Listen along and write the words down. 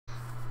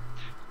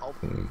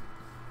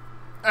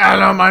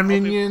Hello, my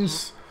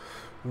minions.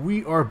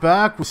 We are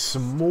back with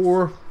some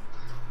more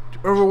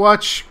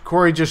Overwatch.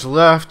 Cori just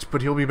left,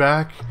 but he'll be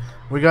back.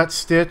 We got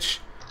Stitch.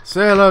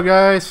 Say hello,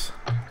 guys.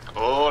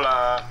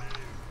 Hola.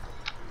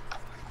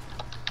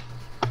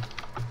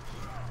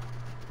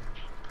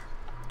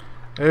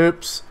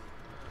 Oops.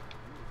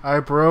 I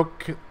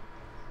broke.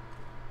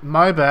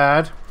 My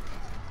bad.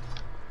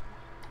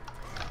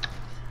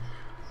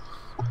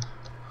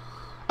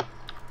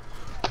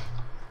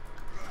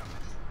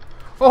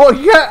 Oh,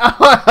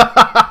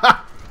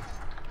 yeah!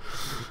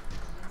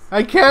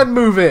 I can't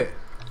move it.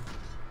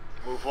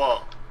 Move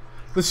what?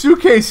 The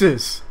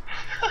suitcases.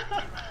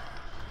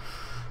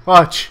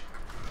 Watch.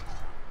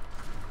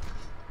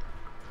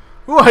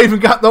 Oh, I even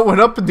got that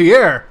one up in the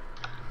air.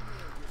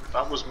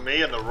 That was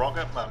me and the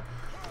rocket man.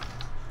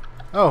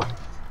 Oh,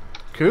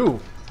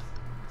 cool.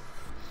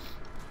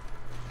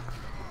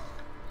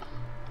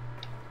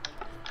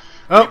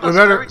 Oh, we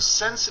better. Very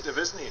sensitive,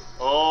 isn't he?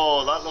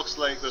 Oh, that looks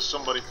like there's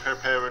somebody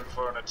preparing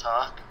for an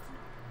attack.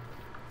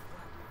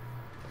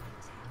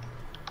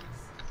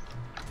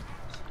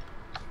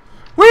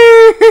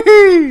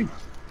 Whee!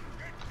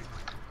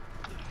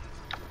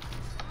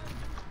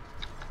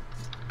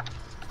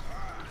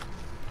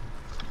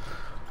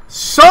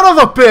 Son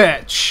of a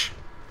bitch!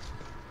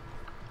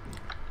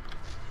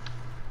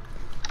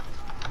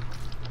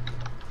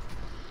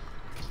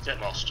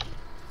 Get lost.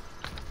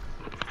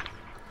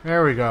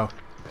 There we go.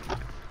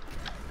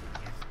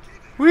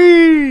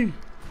 Whee!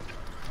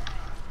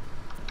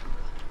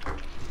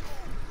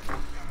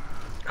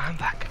 I'm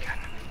back again.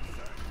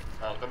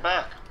 Welcome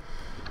back.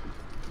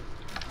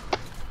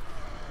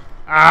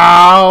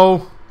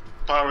 Ow!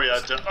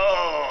 Barrier to.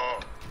 Oh!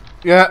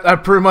 Yeah,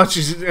 that pretty much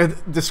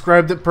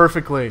described it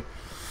perfectly.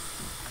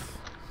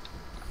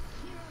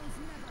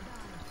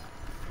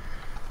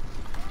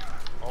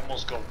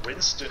 Almost got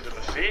Winston to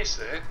the face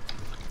there.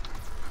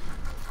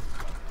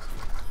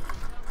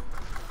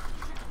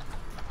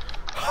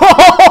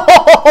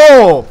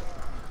 Ho!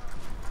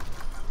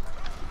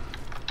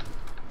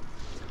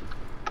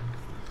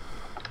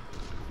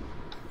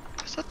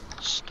 Is that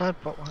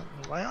sniper?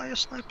 Why are you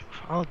sniping?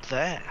 Oh,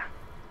 there.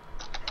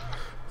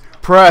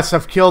 Press,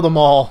 I've killed them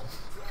all.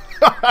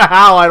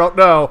 How? I don't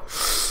know.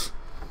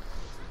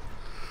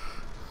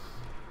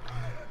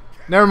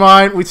 Never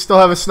mind, we still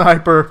have a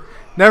sniper.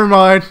 Never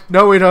mind.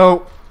 No, we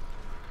don't.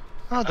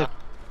 Oh, the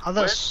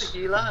others. Where's the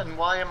healer and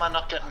why am I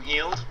not getting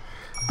healed?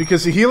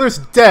 Because the healer's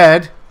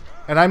dead,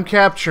 and I'm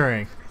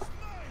capturing.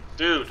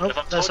 Dude, Oh, if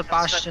I'm there's a talking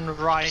bastion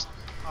right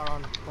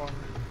around the corner.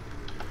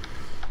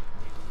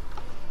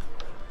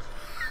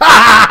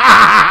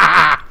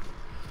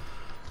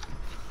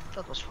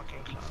 That was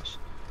fucking close.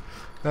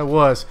 That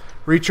was.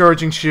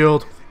 Recharging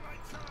shield.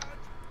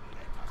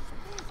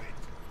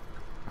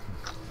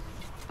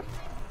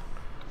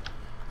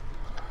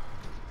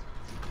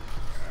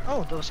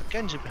 Oh, there was a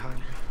Genji behind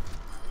me.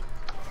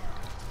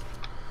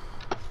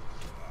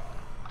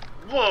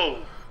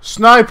 Whoa!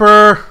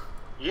 Sniper!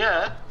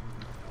 Yeah?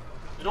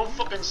 You don't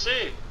fucking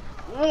see.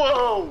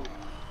 Whoa!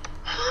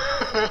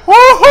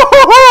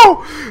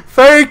 Woo-hoo-hoo-hoo!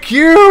 Thank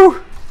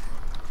you!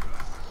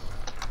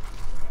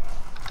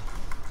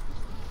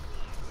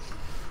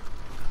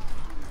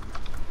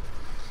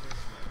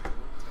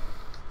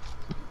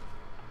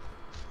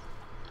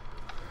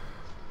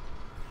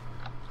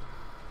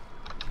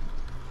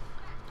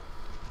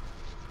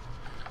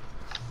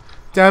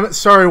 Damn it,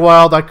 sorry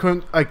Wild, I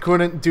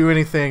couldn't do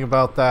anything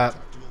about that.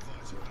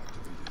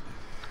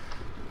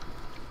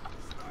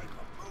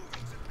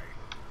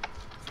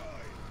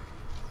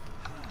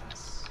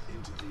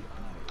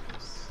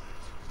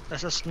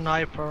 There's a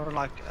sniper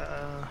like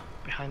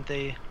behind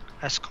the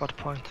escort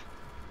point.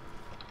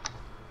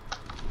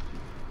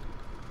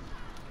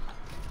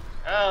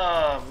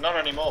 Not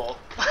anymore.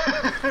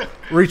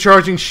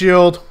 Recharging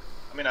shield.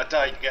 I mean, I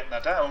died getting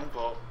that down,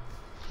 but...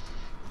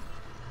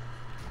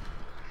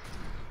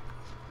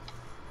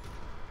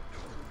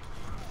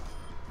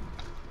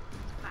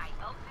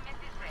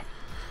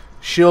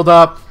 Shield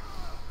up.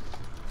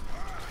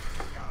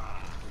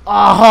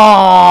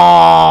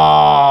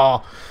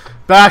 Ah!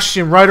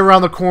 Bastion right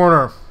around the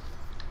corner.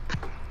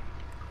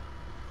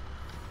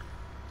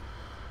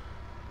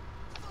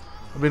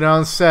 I'll be down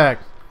in a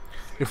sec.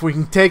 If we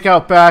can take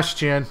out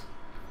Bastion.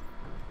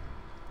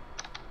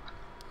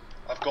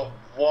 I've got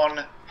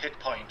 1 hit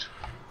point.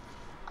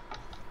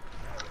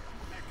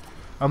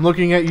 I'm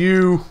looking at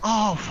you.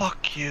 Oh,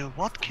 fuck you.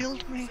 What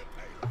killed me?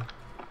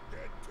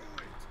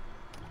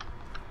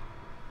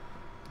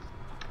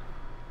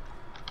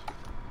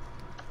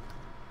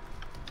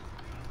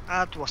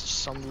 That was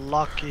some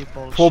lucky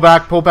bullshit. Pull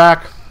back, pull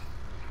back.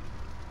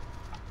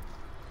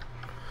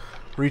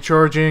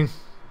 Recharging.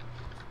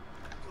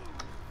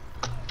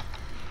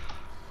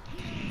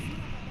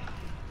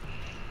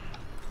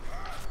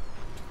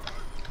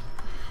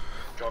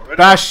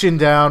 Bastion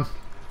down.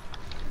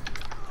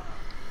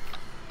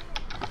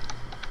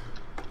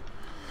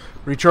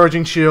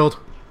 Recharging shield.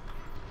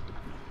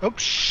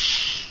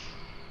 Oops.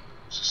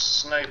 There's a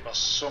sniper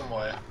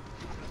somewhere.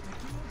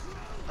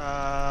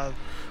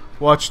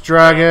 Watch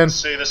dragon.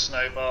 See the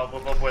sniper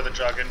above where the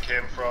dragon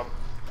came from.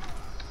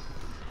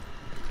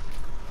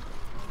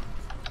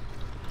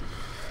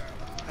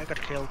 I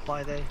got killed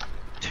by the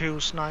 2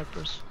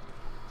 snipers.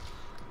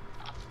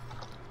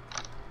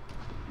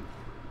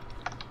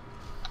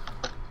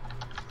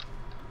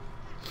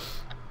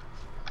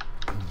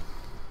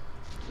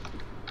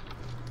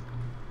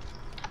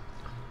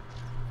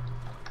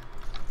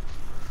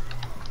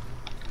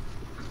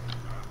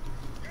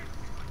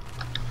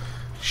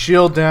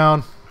 Shield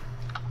down.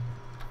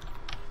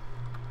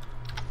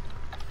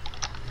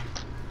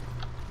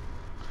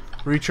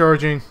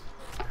 Recharging.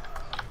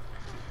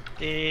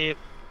 The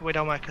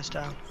Widowmaker's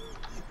down.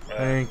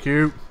 Thank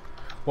you.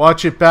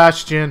 Watch it,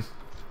 Bastion.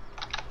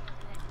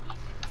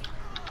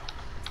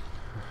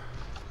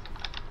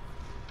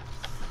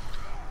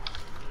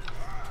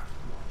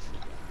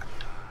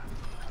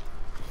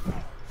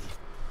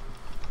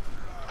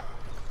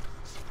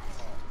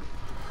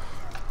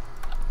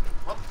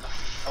 What the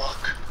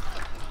fuck?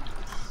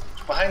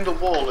 It's behind the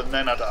wall and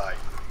then I die.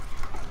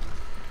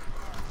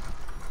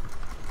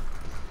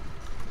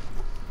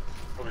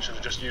 Probably should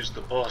have just used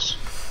the bus.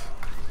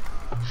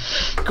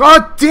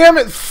 God damn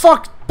it!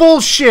 Fuck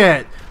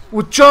bullshit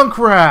with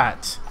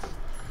Junkrat.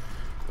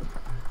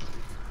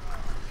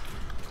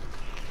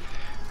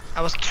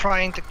 I was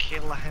trying to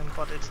kill him,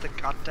 but it's the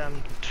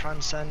goddamn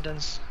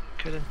Transcendence.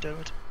 Couldn't do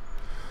it.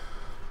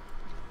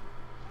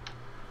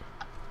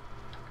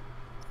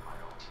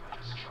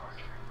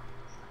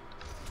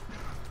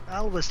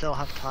 Well, we still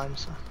have time,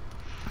 so.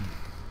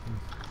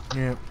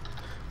 Yeah.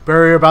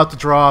 Barrier about to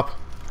drop.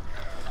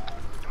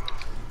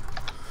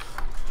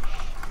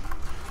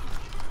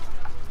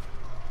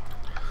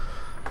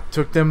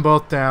 Took them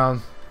both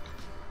down.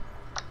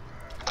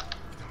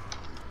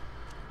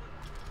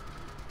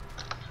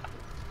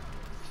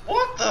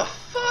 What the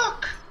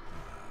fuck?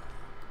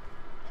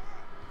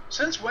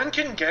 Since when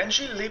can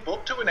Genji leap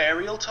up to an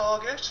aerial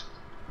target?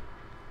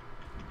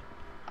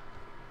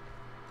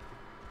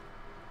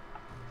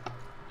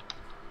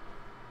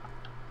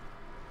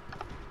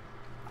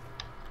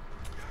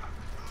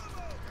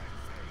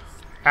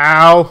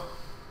 Ow.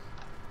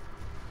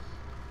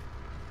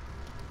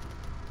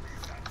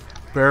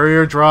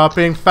 Barrier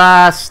dropping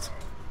fast.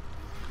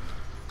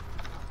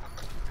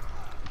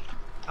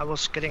 I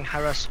was getting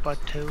harassed by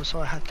 2, so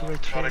I had to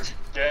retreat.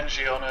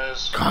 Genji on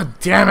us. God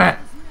damn it.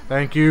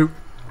 Thank you.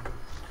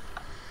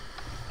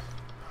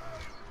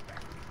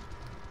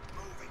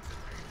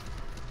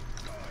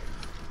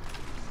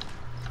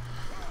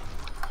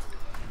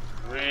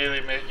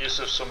 Really make use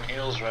of some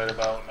heals right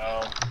about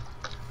now.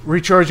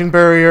 Recharging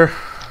barrier.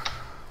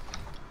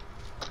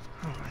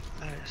 Alright,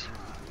 there it is.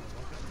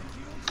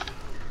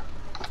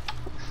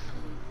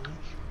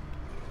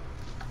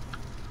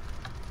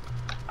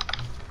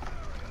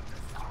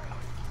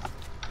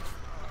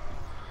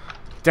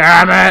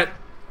 Damn it.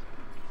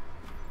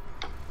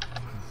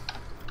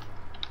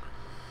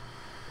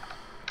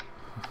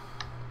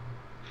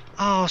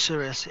 Oh,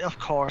 seriously, of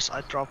course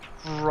I dropped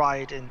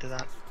right into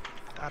that.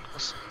 That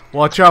was...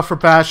 Watch out for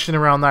Bastion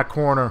around that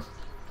corner.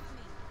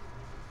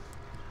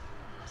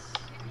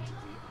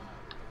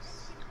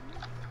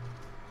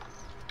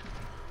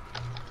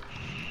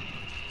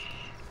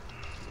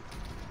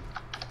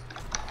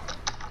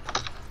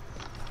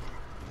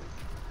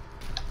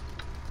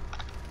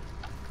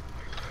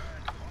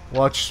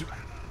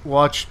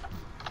 Watch.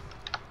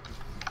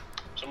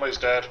 Somebody's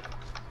dead.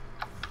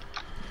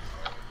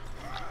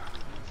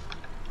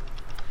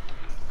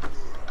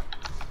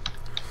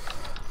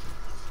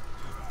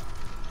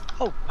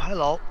 Oh,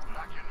 hello.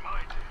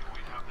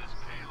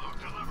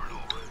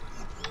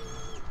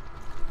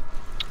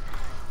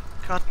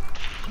 God,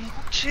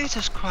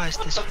 Jesus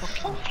Christ, this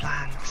fucking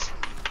flanks.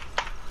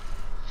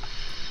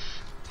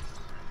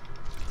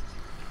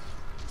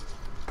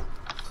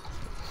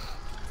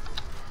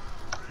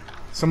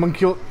 Someone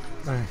killed...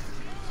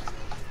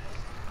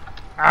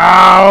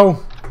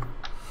 Ow!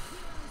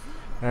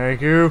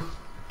 Thank you.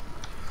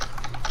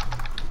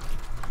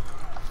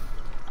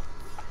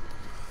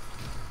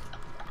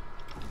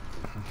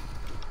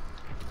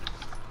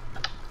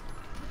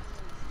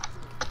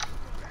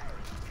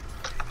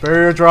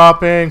 Barrier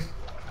dropping.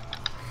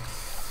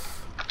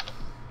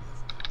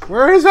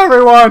 Where is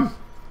everyone?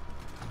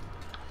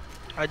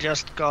 I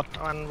just got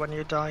on when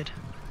you died.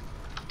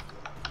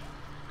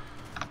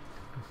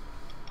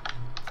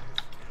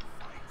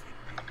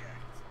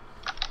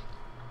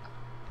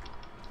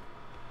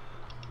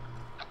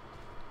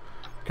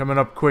 Coming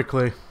up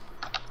quickly.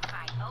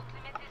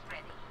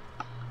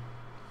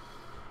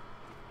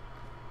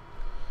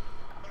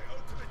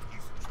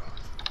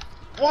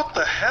 What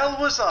the hell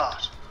was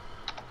that?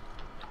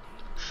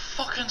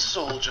 Fucking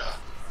soldier.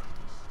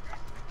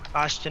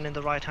 Bastion in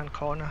the right hand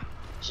corner.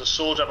 There's a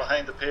soldier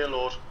behind the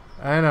payload.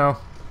 I know.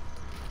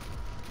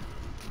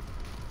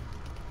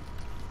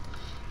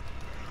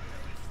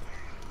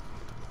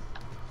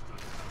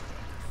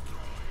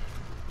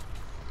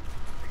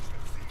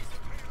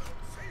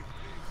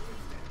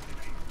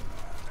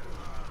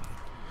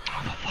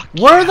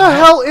 Where the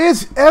hell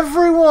is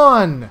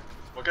everyone?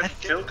 We're getting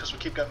killed because we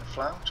keep getting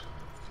flanked.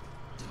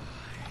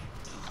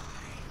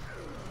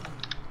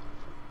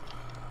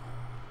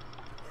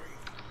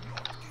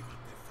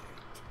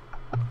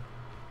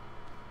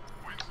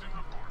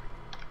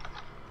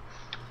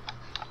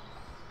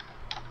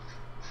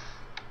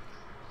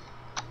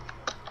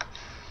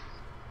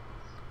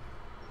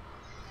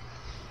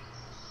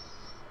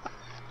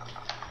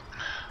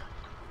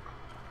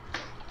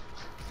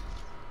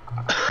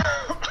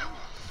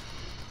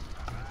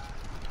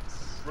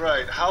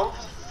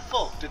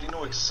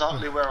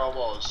 exactly where I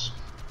was.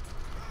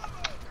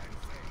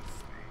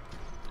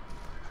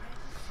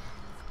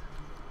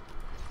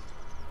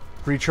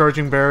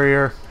 Recharging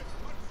barrier.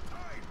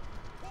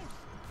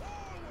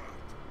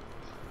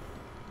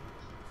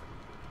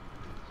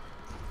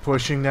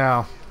 Pushing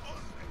now.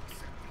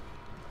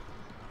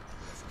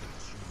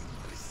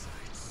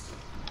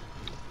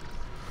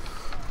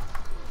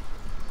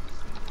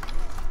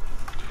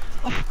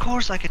 Of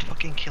course I get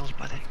fucking killed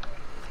by the...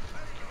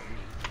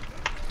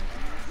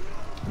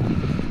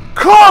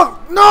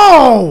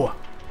 No!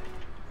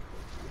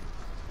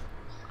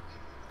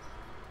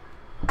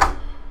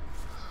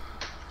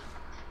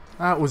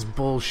 That was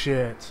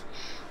bullshit.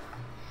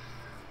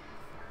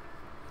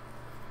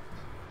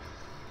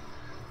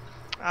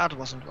 That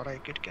wasn't what a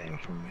good game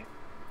from me.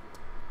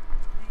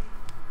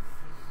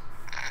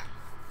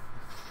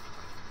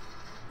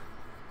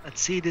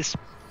 Let's see this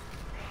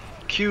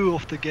queue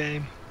of the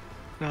game.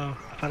 No,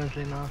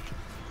 apparently not.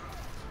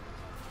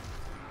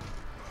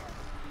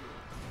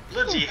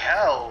 Bloody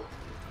hell!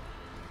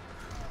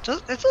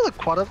 Just it's a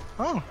quad of...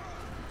 Oh.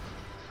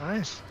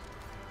 Nice.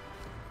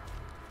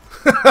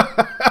 Good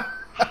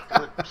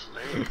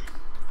play.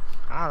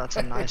 Ah, that's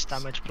a nice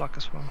damage block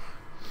as well.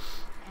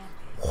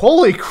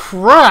 Holy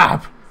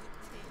crap!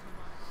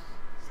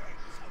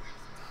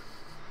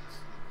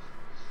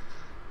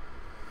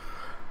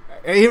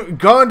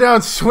 Going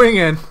down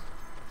swinging.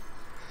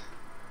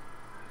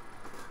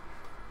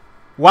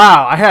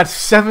 Wow, I had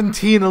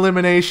 17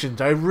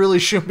 eliminations. I really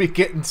shouldn't be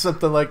getting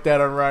something like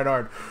that on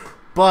Reinhardt.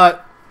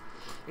 But,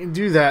 you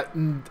do that,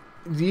 and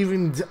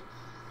even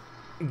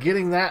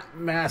getting that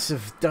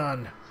massive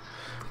done,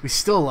 we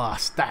still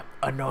lost. That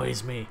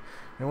annoys me.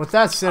 And with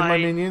that said, my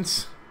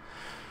minions,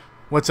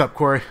 what's up,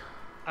 Cori?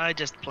 I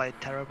just played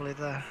terribly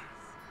there.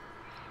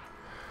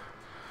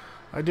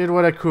 I did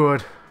what I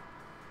could.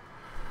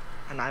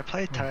 And I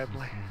played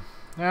terribly.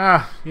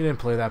 Ah, you didn't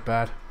play that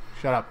bad.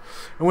 Shut up.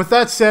 And with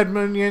that said,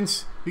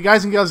 minions, if you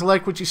guys and gals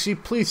like what you see,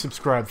 please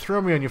subscribe.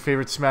 Throw me on your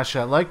favorite, smash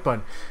that like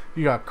button. If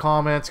you got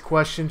comments,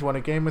 questions, want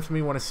to game with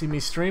me, want to see me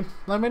stream,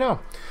 let me know.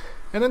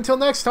 And until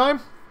next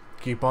time,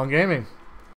 keep on gaming.